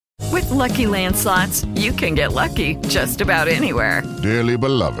Lucky Land Slots, you can get lucky just about anywhere. Dearly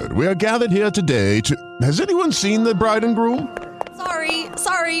beloved, we are gathered here today to... Has anyone seen the bride and groom?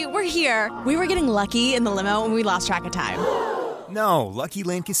 Sorry, we're here. We were getting lucky in the limo and we lost track of time. No, Lucky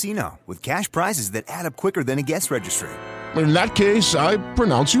Land Casino, with cash prizes that add up quicker than a guest registry. In that case, I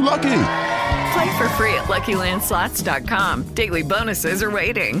pronounce you lucky. Play for free at LuckyLandSlots.com. Daily bonuses are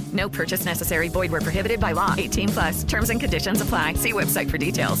waiting. No purchase necessary. Void where prohibited by law. 18+. Terms and conditions apply. See website for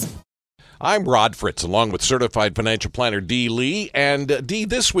details. I'm Rod Fritz, along with certified financial planner Dee Lee. And Dee,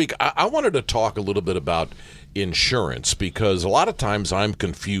 this week I wanted to talk a little bit about insurance because a lot of times I'm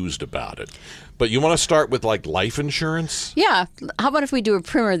confused about it. But you want to start with like life insurance? Yeah. How about if we do a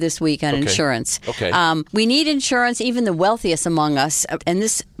primer this week on insurance? Okay. We need insurance, even the wealthiest among us, and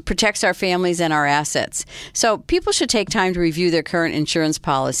this protects our families and our assets. So people should take time to review their current insurance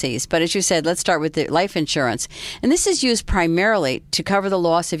policies. But as you said, let's start with the life insurance. And this is used primarily to cover the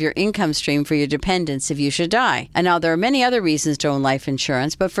loss of your income stream for your dependents if you should die. And now there are many other reasons to own life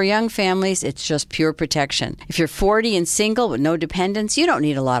insurance, but for young families, it's just pure protection. If you're 40 and single with no dependents, you don't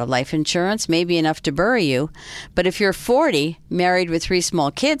need a lot of life insurance, maybe enough to bury you. But if you're 40, married with 3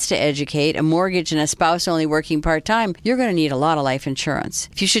 small kids to educate, a mortgage, and a spouse only working part-time, you're going to need a lot of life insurance.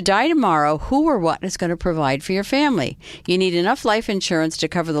 If you should die tomorrow, who or what is going to provide for your family? You need enough life insurance to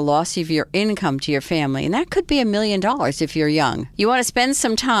cover the loss of your income to your family, and that could be $1 million if you're young. You want to spend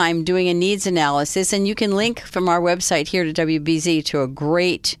some time doing a needs analysis, and you can link from our website here to WBZ to a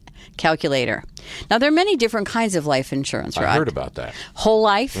great calculator. Now, there are many different kinds of life insurance, Rod. I heard about that. Whole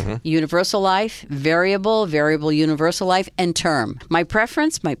life, universal life, variable universal life, and term. My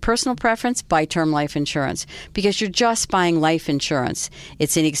personal preference, buy term life insurance because you're just buying life insurance.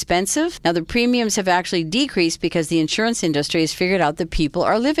 It's inexpensive. Now, the premiums have actually decreased because the insurance industry has figured out that people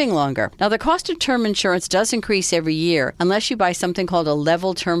are living longer. Now, the cost of term insurance does increase every year unless you buy something called a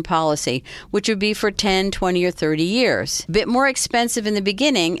level term policy, which would be for 10, 20, or 30 years. A bit more expensive in the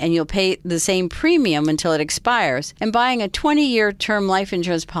beginning, and you'll pay the same premium until it expires. And buying a 20-year term life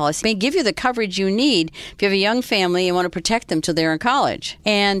insurance policy may give you the coverage you need if you have a young family and want to protect them till they're in college.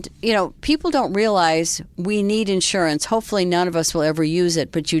 And, people don't realize we need insurance. Hopefully none of us will ever use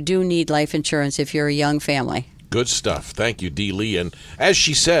it, but you do need life insurance if you're a young family. Good stuff. Thank you, Dee Lee. And as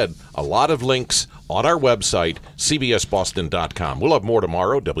she said, a lot of links on our website, cbsboston.com. We'll have more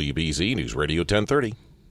tomorrow, WBZ News Radio 1030.